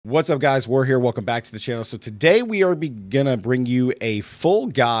What's up, guys? We're here. Welcome back to the channel. So today we are gonna bring you a full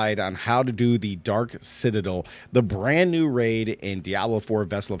guide on how to do the Dark Citadel, the brand new raid in Diablo 4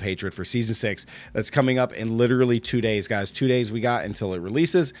 Vessel of Hatred for Season 6. That's coming up in literally 2 days, guys. 2 days we got until it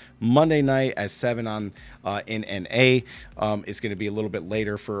releases. Monday night at 7 on in NA. It's going to be a little bit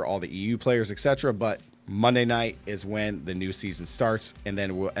later for all the EU players, etc. But Monday night is when the new season starts, and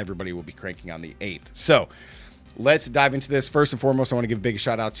then everybody will be cranking on the 8th. So let's dive into this. First and foremost, I want to give a big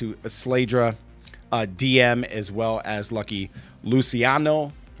shout out to Sladra, DM, as well as Lucky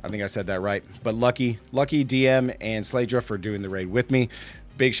Luciano. I think I said that right. But Lucky DM and Sladra for doing the raid with me.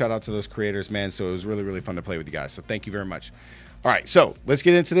 Big shout out to those creators, man. So it was really, really fun to play with you guys. So thank you very much. All right, so let's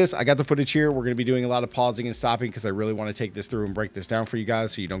get into this. I got the footage here. We're going to be doing a lot of pausing and stopping because I really want to take this through and break this down for you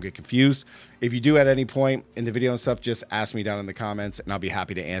guys so you don't get confused. If you do at any point in the video and stuff, just ask me down in the comments and I'll be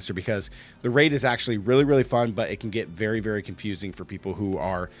happy to answer, because the raid is actually really, really fun, but it can get very, very confusing for people who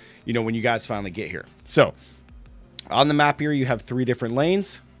are, you know, when you guys finally get here. So on the map here, you have 3 different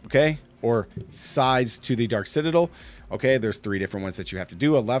lanes, okay, or sides to the Dark Citadel. Okay, there's 3 different ones that you have to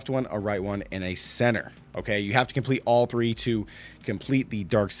do: a left one, a right one, and a center. Okay, you have to complete all 3 to complete the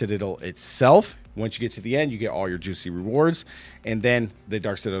Dark Citadel itself. Once you get to the end, you get all your juicy rewards, and then the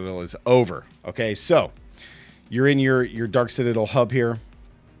Dark Citadel is over. Okay, so you're in your Dark Citadel hub here.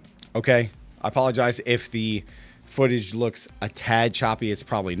 Okay, I apologize if the footage looks a tad choppy. It's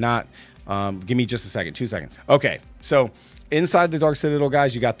probably not. Give me just a second, 2 seconds. Okay, so inside the Dark Citadel,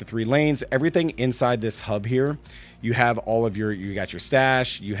 guys, you got the 3 lanes. Everything inside this hub here, you have all of your, you got your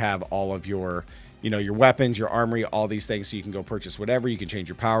stash, you have all of your, you know, your weapons, your armory, all these things, so you can go purchase whatever. You can change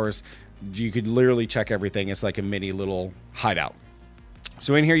your powers. You could literally check everything. It's like a mini little hideout.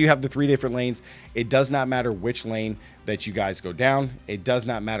 So in here you have the 3 different lanes. It does not matter which lane that you guys go down. It does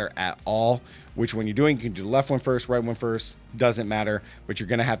not matter at all which one you're doing. You can do the left one first, right one first, doesn't matter, but you're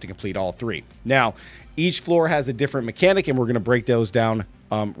gonna have to complete all 3. Now, each floor has a different mechanic, and we're gonna break those down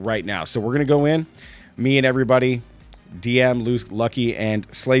right now. So we're gonna go in, me and everybody, DM, Lucky, and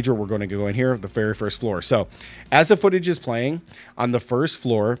Sladra, we're going to go in here, the very first floor. So as the footage is playing, on the first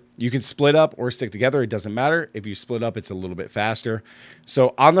floor, you can split up or stick together. It doesn't matter. If you split up, it's a little bit faster.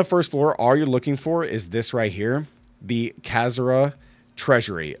 So on the first floor, all you're looking for is this right here, the Khazra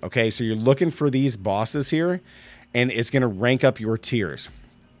Treasury. Okay, so you're looking for these bosses here, and it's going to rank up your tiers.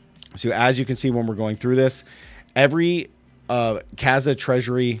 So as you can see when we're going through this, every Khazra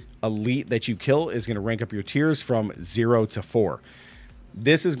Treasury elite that you kill is going to rank up your tiers from 0 to 4.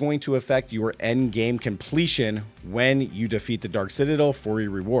 This is going to affect your end game completion when you defeat the Dark Citadel for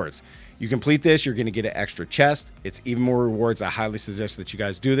your rewards. You complete this, you're going to get an extra chest. It's even more rewards. I highly suggest that you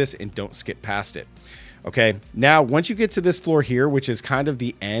guys do this and don't skip past it. Okay, now once you get to this floor here, which is kind of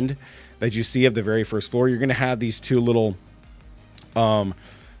the end that you see of the very first floor, you're going to have these 2 little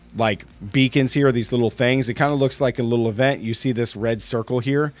like beacons here, these little things. It kind of looks like a little event. You see this red circle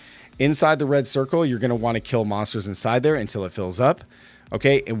here. Inside the red circle, you're going to want to kill monsters inside there until it fills up.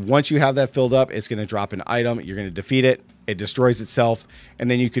 Okay, and once you have that filled up, it's going to drop an item. You're going to defeat it. It destroys itself, and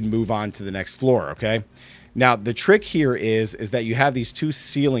then you can move on to the next floor. Okay, now the trick here is that you have these 2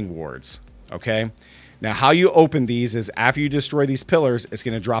 ceiling wards. Okay, now how you open these is after you destroy these pillars, it's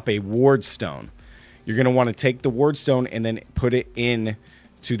going to drop a Worldstone. You're going to want to take the Worldstone and then put it in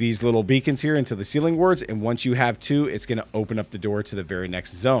to these little beacons here, into the ceiling wards, and once you have 2, it's going to open up the door to the very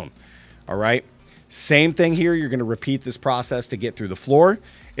next zone. All right, same thing here. You're going to repeat this process to get through the floor.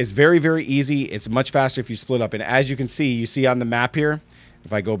 It's very, very easy. It's much faster if you split up, and as you can see, you see on the map here,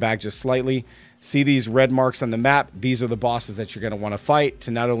 if I go back just slightly, see these red marks on the map? These are the bosses that you're going to want to fight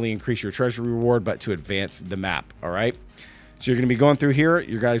to not only increase your treasure reward, but to advance the map. All right, so you're going to be going through here.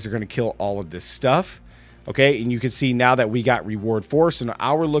 You guys are going to kill all of this stuff. Okay, and you can see now that we got reward 4. So now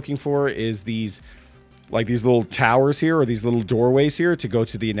all we're looking for is these, like these little towers here, or these little doorways here to go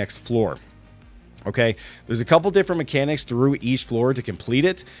to the next floor. Okay, there's a couple different mechanics through each floor to complete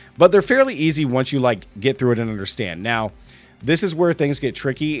it, but they're fairly easy once you like get through it and understand. Now, this is where things get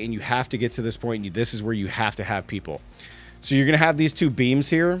tricky, and you have to get to this point. This is where you have to have people. So you're going to have these 2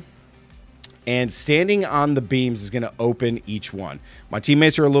 beams here, and standing on the beams is going to open each one. My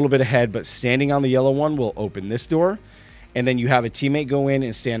teammates are a little bit ahead, but standing on the yellow one will open this door. And then you have a teammate go in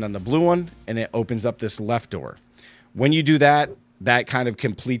and stand on the blue one, and it opens up this left door. When you do that, that kind of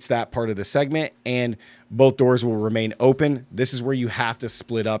completes that part of the segment, and both doors will remain open. This is where you have to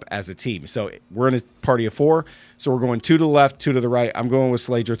split up as a team. So we're in a party of 4. So we're going 2 to the left, 2 to the right. I'm going with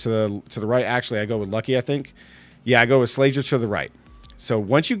Sladra to the right. Actually, I go with Lucky, I think. Yeah, I go with Sladra to the right. So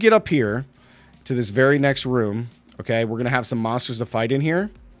once you get up here to this very next room, okay, we're going to have some monsters to fight in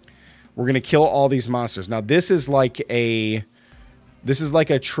here. We're going to kill all these monsters. Now, this is like a this is like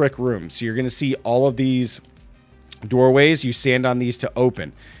a trick room. So you're going to see all of these doorways. You stand on these to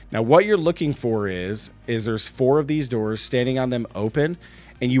open. Now what you're looking for is there's 4 of these doors, standing on them open,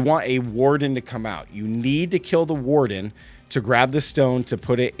 and you want a warden to come out. You need to kill the warden to grab the stone to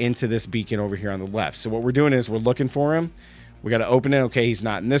put it into this beacon over here on the left. So what we're doing is we're looking for him. We got to open it. Okay, he's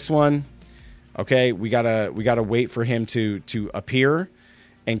not in this one. Okay, we gotta wait for him to appear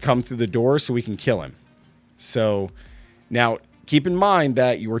and come through the door so we can kill him. So now keep in mind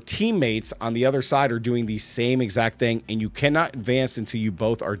that your teammates on the other side are doing the same exact thing, and you cannot advance until you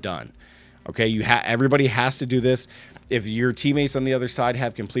both are done. Okay, everybody has to do this. If your teammates on the other side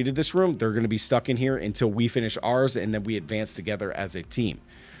have completed this room, they're going to be stuck in here until we finish ours, and then we advance together as a team.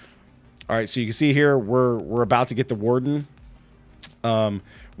 All right, so you can see here we're about to get the warden.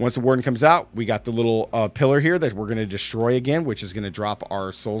 Once the warden comes out, we got the little pillar here that we're going to destroy again, which is going to drop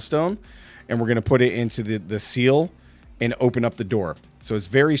our soul stone, and we're going to put it into the seal and open up the door. So it's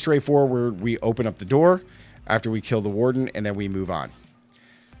very straightforward. We open up the door after we kill the warden, and then we move on.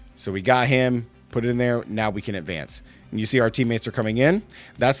 So we got him, put it in there. Now we can advance. And you see our teammates are coming in.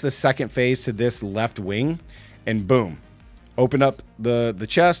 That's the second phase to this left wing. And boom, open up the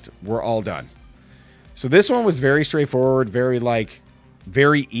chest. We're all done. So this one was very straightforward,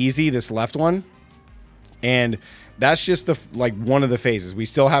 very easy, this left one. And that's just one of the phases. We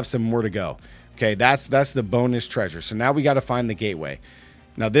still have some more to go. Okay, that's the bonus treasure. So now we got to find the gateway.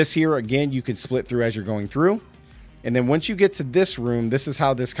 Now this here, again, you can split through as you're going through. And then once you get to this room, this is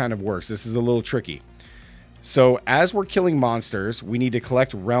how this kind of works. This is a little tricky. So as we're killing monsters, we need to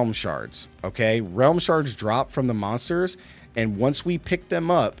collect realm shards. Okay, realm shards drop from the monsters. And once we pick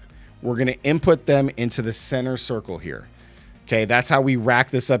them up, we're going to input them into the center circle here. Okay, that's how we rack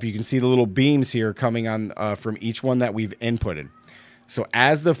this up. You can see the little beams here coming on from each one that we've inputted. So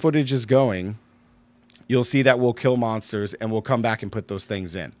as the footage is going, you'll see that we'll kill monsters and we'll come back and put those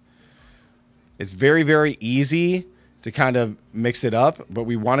things in. It's very, very easy to kind of mix it up, but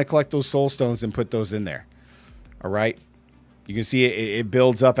we want to collect those soul stones and put those in there. All right. You can see it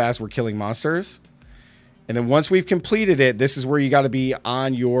builds up as we're killing monsters. And then once we've completed it, this is where you got to be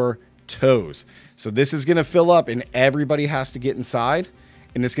on your toes. So this is going to fill up and everybody has to get inside,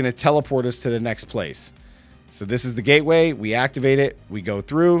 and it's going to teleport us to the next place. So this is the gateway. We activate it. We go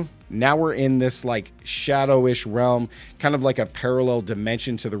through. Now we're in this like shadowish realm, kind of like a parallel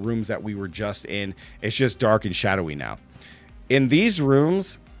dimension to the rooms that we were just in. It's just dark and shadowy now. In these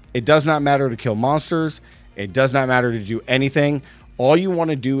rooms, it does not matter to kill monsters. It does not matter to do anything. All you want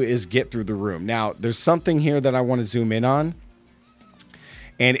to do is get through the room. Now, there's something here that I want to zoom in on.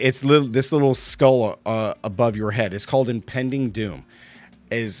 And it's this little skull above your head. It's called Impending Doom.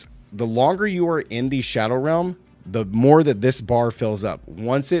 The longer you are in the Shadow Realm, the more that this bar fills up.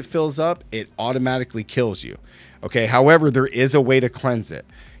 Once it fills up, it automatically kills you. Okay, however, there is a way to cleanse it.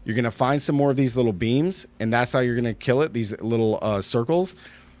 You're going to find some more of these little beams, and that's how you're going to kill it, these little circles.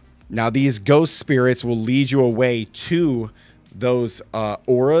 Now, these ghost spirits will lead you away to those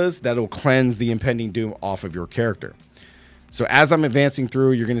auras that will cleanse the Impending Doom off of your character. So as I'm advancing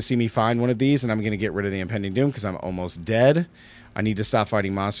through, you're going to see me find one of these, and I'm going to get rid of the Impending Doom because I'm almost dead. I need to stop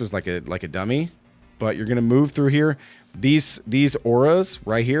fighting monsters like a dummy. But you're going to move through here. These auras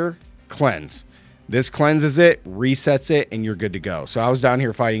right here, cleanse. This cleanses it, resets it, and you're good to go. So I was down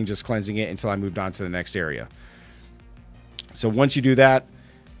here fighting, just cleansing it until I moved on to the next area. So once you do that,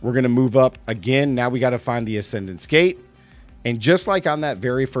 we're going to move up again. Now we got to find the Ascendance Gate. And just like on that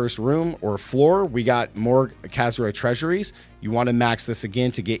very first room or floor, we got more Khazra treasuries. You want to max this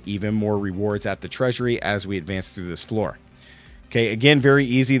again to get even more rewards at the treasury as we advance through this floor. Okay, again, very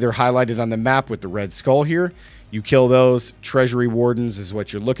easy. They're highlighted on the map with the red skull here. You kill those. Treasury wardens is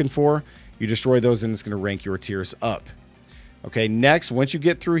what you're looking for. You destroy those, and it's going to rank your tiers up. Okay, next, once you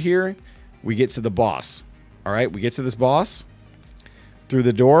get through here, we get to the boss. All right, we get to this boss. Through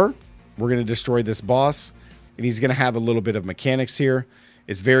the door, we're going to destroy this boss. And he's going to have a little bit of mechanics here.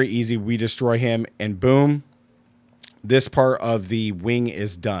 It's very easy. We destroy him, and boom, this part of the wing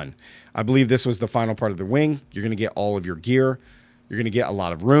is done. I believe this was the final part of the wing. You're going to get all of your gear. You're going to get a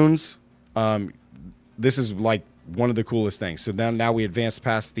lot of runes. This is like one of the coolest things. So now we advance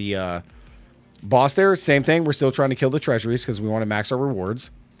past the boss there. Same thing. We're still trying to kill the treasuries because we want to max our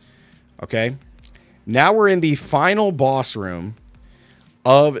rewards. Okay. Now we're in the final boss room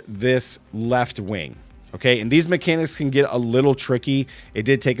of this left wing. Okay, and these mechanics can get a little tricky. It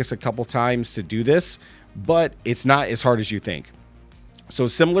did take us a couple times to do this, but it's not as hard as you think. So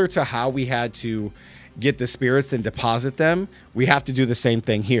similar to how we had to get the spirits and deposit them, we have to do the same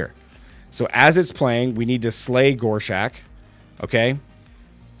thing here. So as it's playing, we need to slay Gorshak. Okay,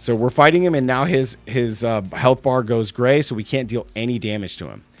 So we're fighting him, and now his health bar goes gray, so we can't deal any damage to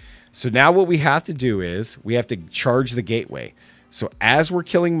him. So now what we have to do is we have to charge the gateway. So as we're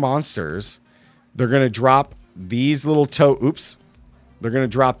killing monsters, they're going to drop these little they're going to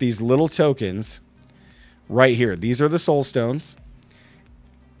drop these little tokens right here. These are the soul stones.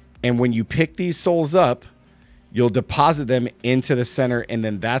 And when you pick these souls up, you'll deposit them into the center, and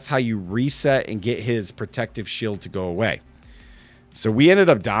then that's how you reset and get his protective shield to go away. So we ended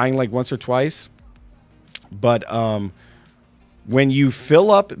up dying like once or twice. But when you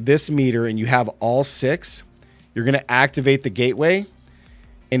fill up this meter and you have all 6, you're going to activate the gateway,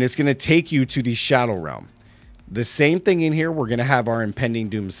 and it's going to take you to the Shadow Realm. The same thing in here, we're going to have our Impending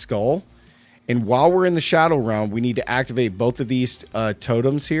Doom Skull. And while we're in the Shadow Realm, we need to activate both of these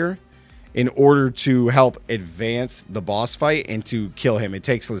totems here in order to help advance the boss fight and to kill him. It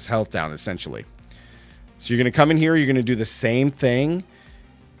takes his health down, essentially. So you're going to come in here, you're going to do the same thing.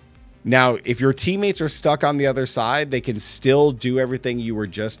 Now, if your teammates are stuck on the other side, they can still do everything you were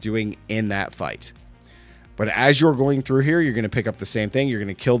just doing in that fight. But as you're going through here, you're going to pick up the same thing. You're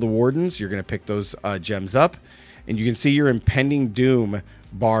going to kill the wardens. You're going to pick those gems up. And you can see your Impending Doom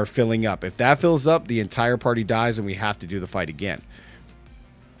bar filling up. If that fills up, the entire party dies and we have to do the fight again.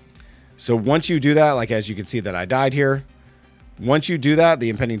 So once you do that, like as you can see that I died here. Once you do that, the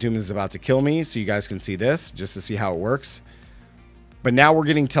Impending Doom is about to kill me. So you guys can see this just to see how it works. But now we're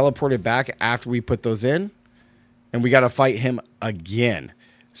getting teleported back after we put those in. And we got to fight him again.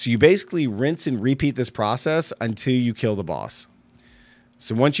 So you basically rinse and repeat this process until you kill the boss.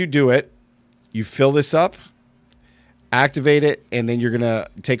 So once you do it, you fill this up, activate it, and then you're going to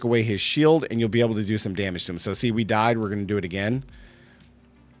take away his shield, and you'll be able to do some damage to him. So see, we died. We're going to do it again.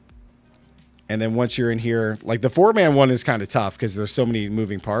 And then once you're in here, like the 4-man one is kind of tough because there's so many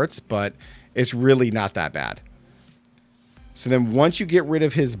moving parts, but it's really not that bad. So then once you get rid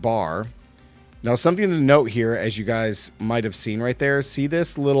of his bar, now something to note here, as you guys might have seen right there, see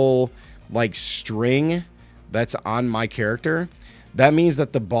this little like string that's on my character? That means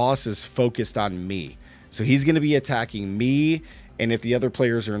that the boss is focused on me. So he's going to be attacking me, and if the other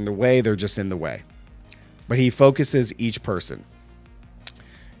players are in the way, they're just in the way. But he focuses each person.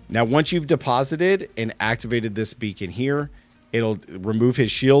 Now, once you've deposited and activated this beacon here, it'll remove his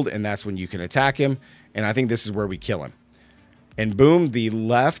shield, and that's when you can attack him. And I think this is where we kill him. And boom, the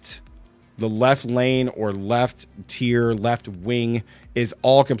left lane or left tier, left wing is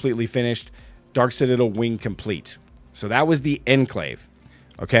all completely finished. Dark Citadel wing complete. So that was the enclave.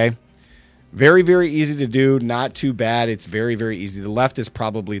 Okay. Very, very easy to do. Not too bad. It's very, very easy. The left is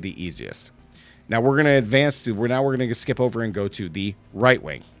probably the easiest. Now we're going to advance to, we're going to skip over and go to the right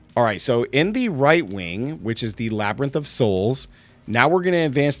wing. All right. So in the right wing, which is the Labyrinth of Souls, now we're going to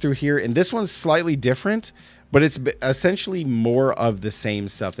advance through here. And this one's slightly different, but it's essentially more of the same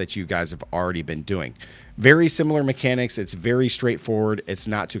stuff that you guys have already been doing. Very similar mechanics. It's very straightforward. It's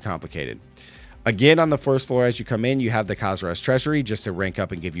not too complicated. Again, on the first floor, as you come in, you have the Khazras Treasury just to rank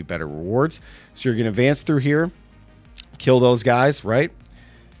up and give you better rewards. So you're going to advance through here, kill those guys, right?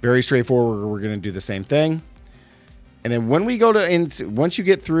 Very straightforward. We're going to do the same thing. And then when we go to, once you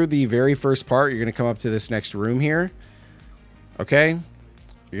get through the very first part, you're going to come up to this next room here. Okay.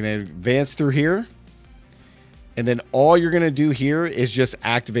 You're going to advance through here. And then all you're going to do here is just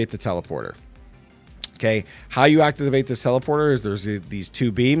activate the teleporter. Okay. How you activate this teleporter is there's these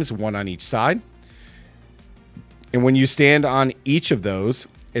 2 beams, one on each side. And when you stand on each of those,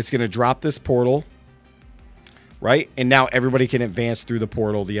 it's going to drop this portal, right? And now everybody can advance through the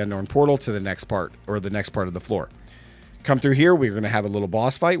portal, the unknown portal, to the next part, or the next part of the floor. Come through here, we're going to have a little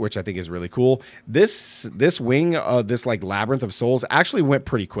boss fight, which I think is really cool. This wing, this like Labyrinth of Souls actually went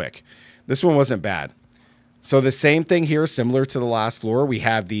pretty quick. This one wasn't bad. So the same thing here, similar to the last floor. We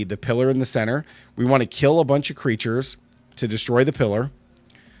have the pillar in the center. We want to kill a bunch of creatures to destroy the pillar.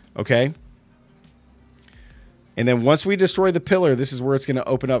 Okay. And then once we destroy the pillar, this is where it's going to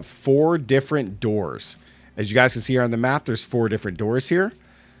open up 4 different doors. As you guys can see here on the map, there's 4 different doors here.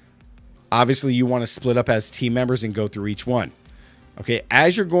 Obviously, you want to split up as team members and go through each one. Okay,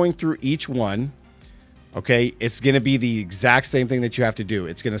 as you're going through each one, okay, it's going to be the exact same thing that you have to do.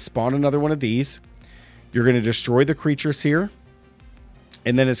 It's going to spawn another one of these. You're going to destroy the creatures here.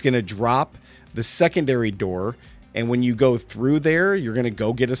 And then it's going to drop the secondary door. And when you go through there, you're going to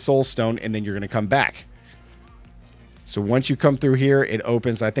go get a soul stone, and then you're going to come back. So once you come through here, it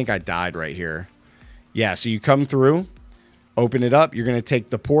opens. I think I died right here. Yeah, so you come through, open it up. You're going to take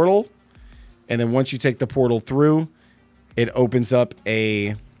the portal. And then once you take the portal through, it opens up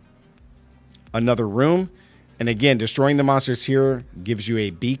another room. And again, destroying the monsters here gives you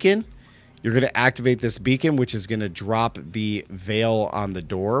a beacon. You're going to activate this beacon, which is going to drop the veil on the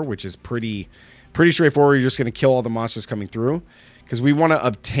door, which is pretty straightforward. You're just going to kill all the monsters coming through because we want to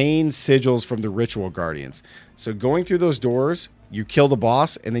obtain sigils from the ritual guardians. So going through those doors, you kill the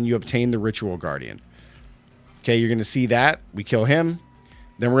boss and then you obtain the ritual guardian. Okay, you're going to see that. We kill him.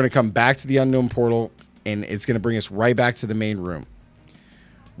 Then we're going to come back to the unknown portal and it's going to bring us right back to the main room.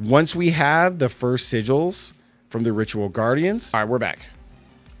 Once we have the first sigils from the ritual guardians. All right, we're back.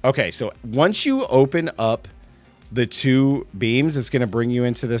 Okay, so once you open up the 2 beams, it's going to bring you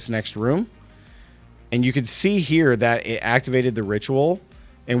into this next room. And you can see here that it activated the ritual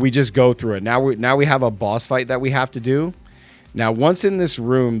and we just go through it. Now we have a boss fight that we have to do. Now, once in this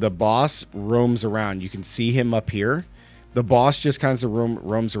room, the boss roams around. You can see him up here. The boss just kind of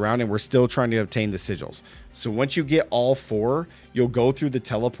roams around and we're still trying to obtain the sigils. So once you get all 4, you'll go through the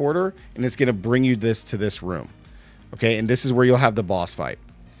teleporter and it's going to bring you to this room. Okay, and this is where you'll have the boss fight.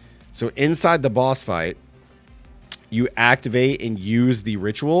 So inside the boss fight, you activate and use the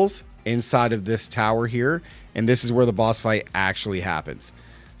rituals inside of this tower here. And this is where the boss fight actually happens.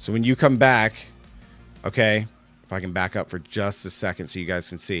 So when you come back, okay, if I can back up for just a second so you guys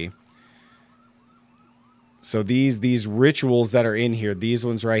can see. So these rituals that are in here, these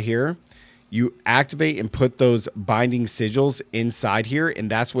ones right here, you activate and put those binding sigils inside here,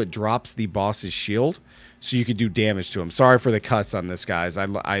 and that's what drops the boss's shield, so you could do damage to him. Sorry for the cuts on this, guys.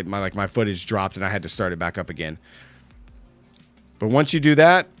 My footage dropped and I had to start it back up again. But once you do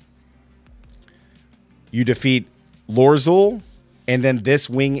that, you defeat Lorzul, and then this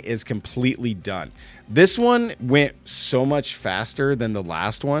wing is completely done. This one went so much faster than the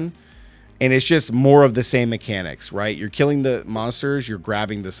last one. And it's just more of the same mechanics, right? You're killing the monsters, you're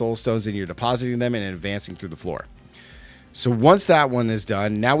grabbing the soul stones, and you're depositing them and advancing through the floor. So once that one is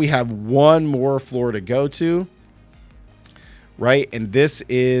done, now we have one more floor to go to, right? And this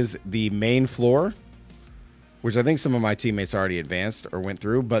is the main floor, which I think some of my teammates already advanced or went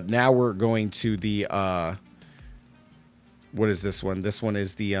through. But now we're going to the, what is this one? This one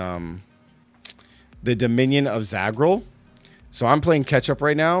is the Dominion of Zagrel. So I'm playing catch up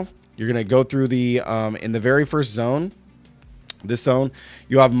right now. You're going to go through the, in the very first zone, this zone,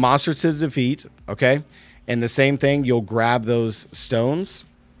 you have monsters to defeat, okay? And the same thing, you'll grab those stones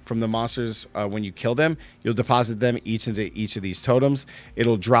from the monsters when you kill them. You'll deposit them into each of these totems.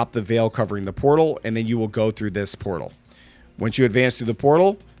 It'll drop the veil covering the portal, and then you will go through this portal. Once you advance through the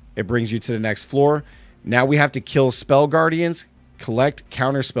portal, it brings you to the next floor. Now we have to kill spell guardians, collect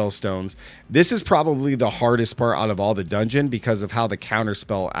counterspell stones. This is probably the hardest part out of all the dungeon because of how the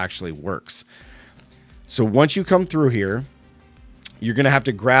counterspell actually works. So once you come through here, you're going to have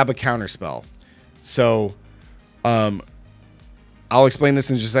to grab a counterspell. So I'll explain this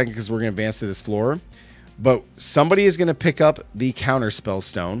in just a second because we're going to advance to this floor. But somebody is going to pick up the counterspell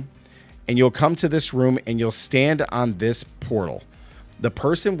stone, and you'll come to this room and you'll stand on this portal. The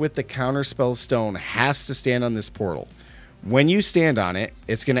person with the counterspell stone has to stand on this portal. When you stand on it,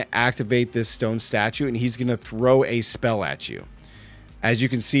 it's going to activate this stone statue, and he's going to throw a spell at you. As you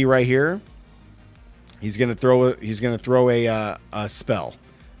can see right here, he's going to throw a spell.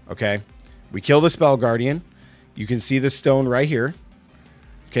 Okay, we kill the spell guardian. You can see the stone right here.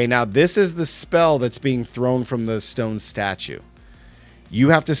 Okay, now this is the spell that's being thrown from the stone statue. You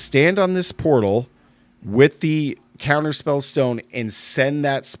have to stand on this portal with the counterspell stone and send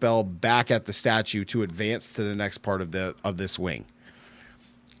that spell back at the statue to advance to the next part of this wing.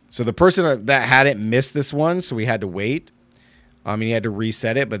 So the person that had it missed this one, so we had to wait. He had to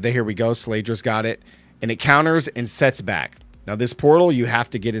reset it, but here we go. Sladra's got it, and it counters and sets back. Now this portal, you have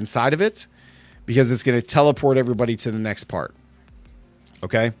to get inside of it because it's going to teleport everybody to the next part.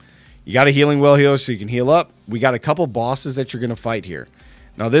 Okay, you got a healing well here so you can heal up. We got a couple bosses that you're going to fight here.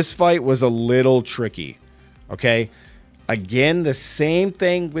 Now this fight was a little tricky. Okay, again, the same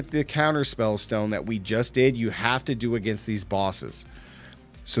thing with the counterspell stone that we just did. You have to do against these bosses.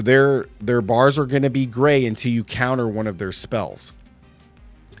 So their bars are going to be gray until you counter one of their spells.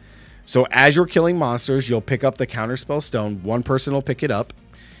 So as you're killing monsters, you'll pick up the counterspell stone. One person will pick it up,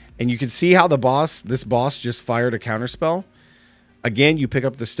 and you can see how this boss just fired a counterspell. Again, you pick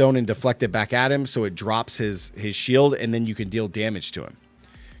up the stone and deflect it back at him, so it drops his shield, and then you can deal damage to him.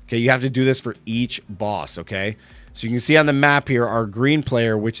 Okay, you have to do this for each boss, okay? So you can see on the map here, our green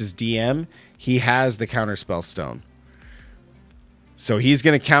player, which is DM, he has the counterspell stone. So he's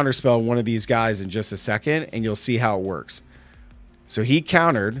going to counterspell one of these guys in just a second, and you'll see how it works. So he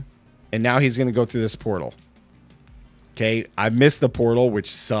countered, and now he's going to go through this portal. Okay, I missed the portal,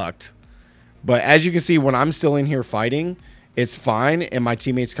 which sucked. But as you can see, when I'm still in here fighting, it's fine, and my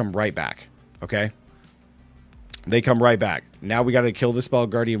teammates come right back, okay? They come right back. Now we got to kill the spell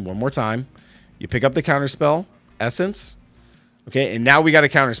guardian one more time. You pick up the counter spell, essence. Okay, and now we got a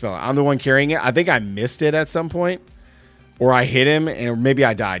counter spell. I'm the one carrying it. I think I missed it at some point. Or I hit him, and maybe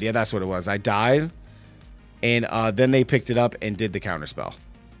I died. Yeah, that's what it was. I died, and then they picked it up and did the counter spell.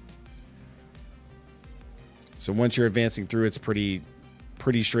 So once you're advancing through, it's pretty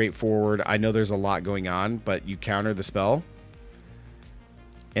straightforward. I know there's a lot going on, but you counter the spell.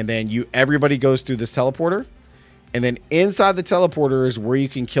 And then everybody goes through this teleporter. And then inside the teleporter is where you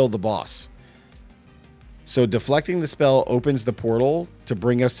can kill the boss. So deflecting the spell opens the portal to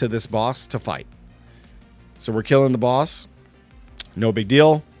bring us to this boss to fight. So we're killing the boss. No big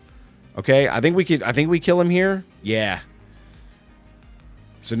deal. Okay, I think we kill him here. Yeah.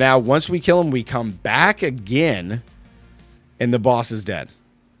 So now once we kill him, we come back again and the boss is dead.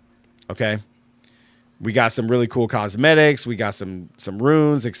 Okay? We got some really cool cosmetics, we got some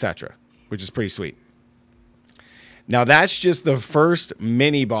runes, etc., which is pretty sweet. Now that's just the first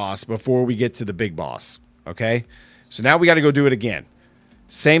mini boss before we get to the big boss. Okay? So now we got to go do it again.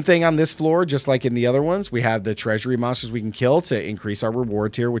 Same thing on this floor, just like in the other ones. We have the treasury monsters we can kill to increase our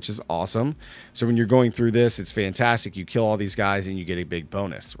reward tier, which is awesome. So when you're going through this, it's fantastic. You kill all these guys and you get a big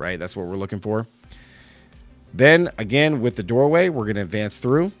bonus, right? That's what we're looking for. Then, again, with the doorway, we're going to advance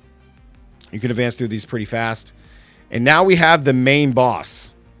through. You can advance through these pretty fast. And now we have the main boss.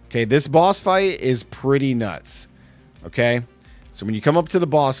 Okay, this boss fight is pretty nuts. Okay, so when you come up to the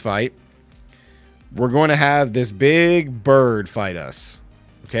boss fight, we're going to have this big bird fight us.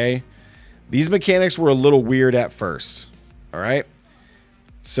 Okay, these mechanics were a little weird at first. All right,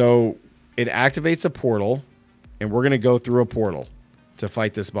 so it activates a portal, and we're going to go through a portal to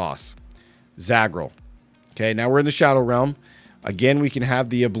fight this boss, Zagrel. Okay, now we're in the Shadow Realm. Again, we can have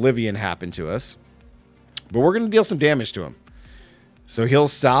the Oblivion happen to us, but we're going to deal some damage to him. So he'll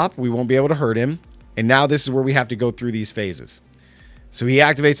stop. We won't be able to hurt him. And now this is where we have to go through these phases. So he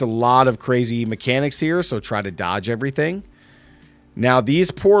activates a lot of crazy mechanics here, so try to dodge everything. Now these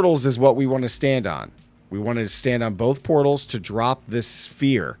portals is what we want to stand on. We want to stand on both portals to drop this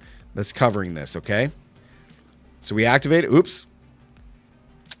sphere that's covering this, okay? So we activate. Oops.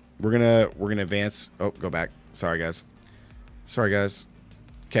 We're gonna advance. Oh, go back. Sorry, guys. Sorry, guys.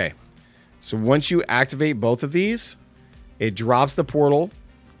 Okay. So once you activate both of these, it drops the portal.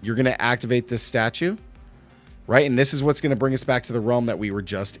 You're going to activate this statue, right? And this is what's going to bring us back to the realm that we were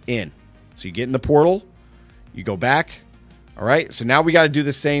just in. So you get in the portal. You go back. All right. So now we got to do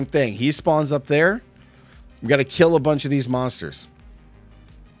the same thing. He spawns up there. We got to kill a bunch of these monsters.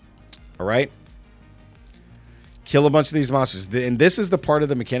 All right. Kill a bunch of these monsters. And this is the part of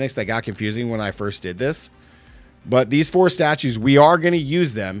the mechanics that got confusing when I first did this. But these 4 statues, we are going to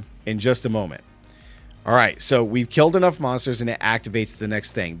use them in just a moment. All right, so we've killed enough monsters and it activates the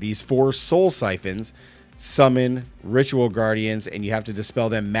next thing. These 4 soul siphons summon ritual guardians and you have to dispel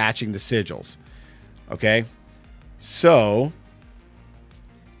them matching the sigils. Okay, so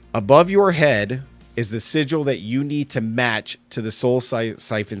above your head is the sigil that you need to match to the soul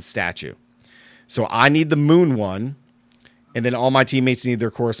siphon statue. So I need the moon one, and then all my teammates need their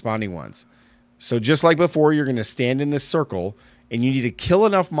corresponding ones. So just like before, you're going to stand in this circle, and you need to kill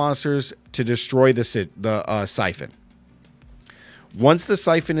enough monsters to destroy the siphon. Once the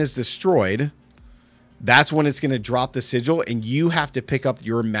siphon is destroyed, that's when it's going to drop the sigil, and you have to pick up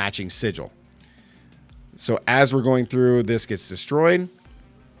your matching sigil. So as we're going through, this gets destroyed,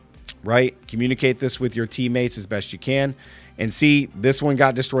 right? Communicate this with your teammates as best you can. And see, this one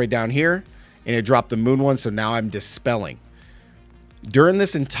got destroyed down here, and it dropped the moon one, so now I'm dispelling. During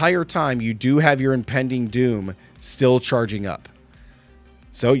this entire time, you do have your impending doom still charging up.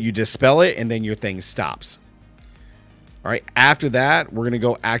 So you dispel it, and then your thing stops. All right, after that, we're going to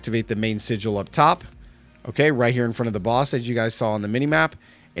go activate the main sigil up top. Okay, right here in front of the boss, as you guys saw on the minimap.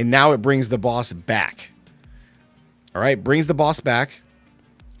 And now it brings the boss back. All right, brings the boss back.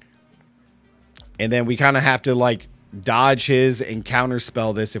 And then we kind of have to, like, dodge his and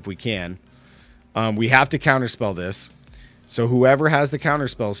counterspell this if we can. We have to counterspell this. So whoever has the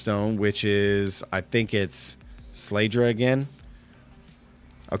counterspell stone, which is, I think it's Slaydra again.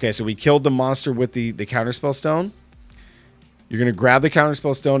 Okay, so we killed the monster with the counterspell stone. You're going to grab the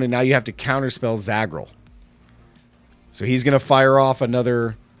counterspell stone, and now you have to counterspell Zagrel. So he's going to fire off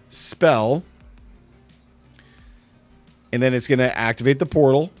another spell. And then it's going to activate the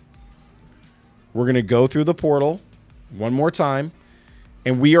portal. We're going to go through the portal one more time.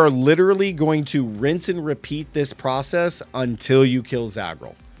 And we are literally going to rinse and repeat this process until you kill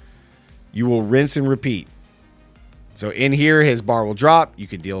Zagrel. You will rinse and repeat. So in here, his bar will drop. You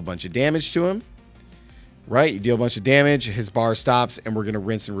can deal a bunch of damage to him. Right? You deal a bunch of damage. His bar stops, and we're going to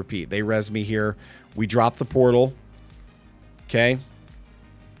rinse and repeat. They res me here. We drop the portal. Okay.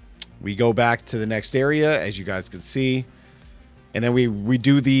 We go back to the next area, as you guys can see. And then we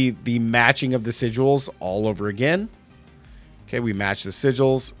do the matching of the sigils all over again. Okay, we match the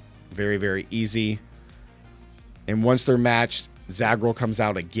sigils. Very, very easy. And once they're matched, Zagral comes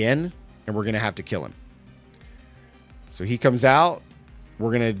out again, and we're going to have to kill him. So he comes out.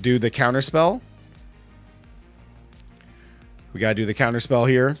 We're going to do the counter spell. We got to do the counter spell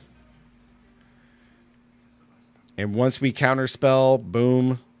here. And once we counter spell,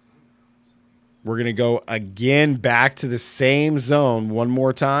 boom. We're going to go again back to the same zone one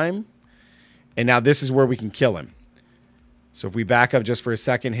more time. And now this is where we can kill him. So if we back up just for a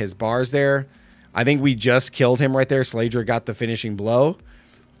second, his bar's there. I think we just killed him right there. Slayer got the finishing blow.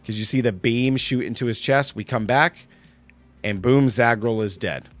 Because you see the beam shoot into his chest. We come back. And boom, Zagral is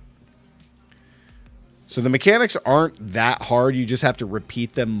dead. So the mechanics aren't that hard. You just have to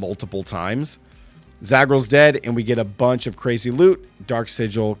repeat them multiple times. Zagral's dead. And we get a bunch of crazy loot. Dark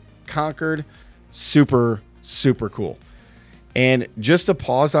Sigil conquered. Super, super cool. And just to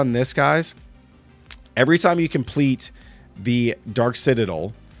pause on this, guys. Every time you complete the Dark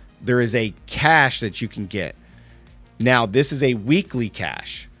Citadel, there is a cache that you can get. Now, this is a weekly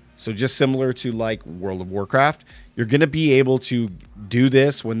cache. So just similar to like World of Warcraft, you're going to be able to do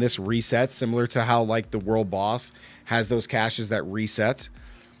this when this resets, similar to how like the world boss has those caches that reset.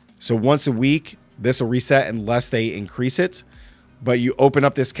 So once a week, this will reset unless they increase it. But you open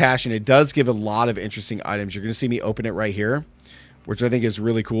up this cache, and it does give a lot of interesting items. You're going to see me open it right here, which I think is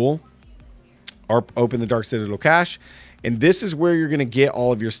really cool. Or open the Dark Citadel cache. And this is where you're going to get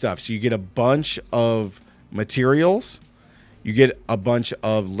all of your stuff. So you get a bunch of materials. You get a bunch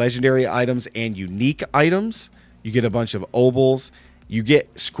of legendary items and unique items. You get a bunch of obols. You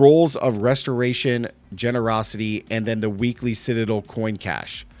get scrolls of restoration, generosity, and then the weekly Citadel coin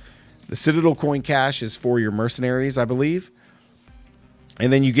cache. The Citadel coin cache is for your mercenaries, I believe.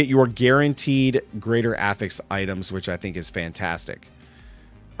 And then you get your guaranteed greater affix items, which I think is fantastic.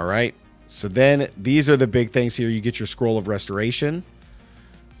 All right. So then these are the big things here. You get your scroll of restoration,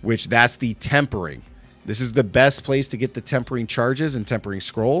 which that's the tempering. This is the best place to get the tempering charges and tempering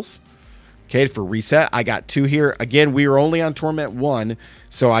scrolls. Okay, for reset, I got 2 here. Again, we are only on Torment 1,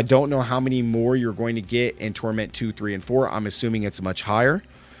 so I don't know how many more you're going to get in Torment 2, 3, and 4. I'm assuming it's much higher.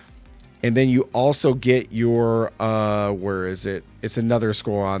 And then you also get your, where is it? It's another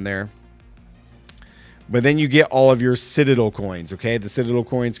scroll on there. But then you get all of your Citadel coins, okay? The Citadel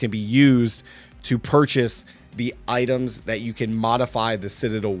coins can be used to purchase the items that you can modify the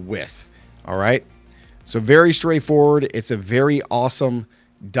Citadel with, all right? So very straightforward. It's a very awesome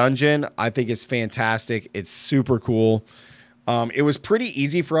dungeon. I think it's fantastic. It's super cool. It was pretty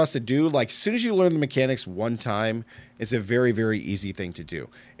easy for us to do. Like, as soon as you learn the mechanics one time, it's a very, very easy thing to do.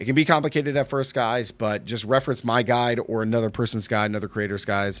 It can be complicated at first, guys, but just reference my guide or another person's guide, another creator's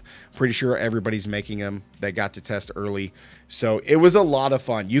guides. Pretty sure everybody's making them that got to test early. So it was a lot of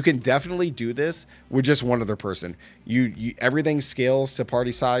fun. You can definitely do this with just one other person. Everything scales to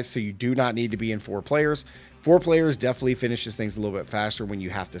party size, so you do not need to be in 4 players. 4 players definitely finishes things a little bit faster when you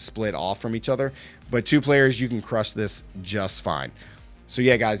have to split off from each other. But 2 players, you can crush this just fine. So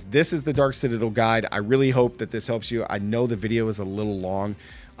yeah, guys, this is the Dark Citadel guide. I really hope that this helps you. I know the video is a little long.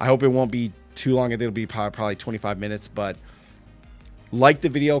 I hope it won't be too long. It'll be probably 25 minutes. But like the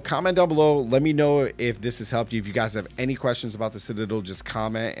video, comment down below. Let me know if this has helped you. If you guys have any questions about the Citadel, just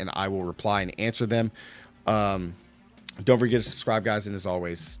comment and I will reply and answer them. Don't forget to subscribe, guys. And as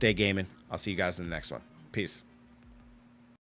always, stay gaming. I'll see you guys in the next one. Peace.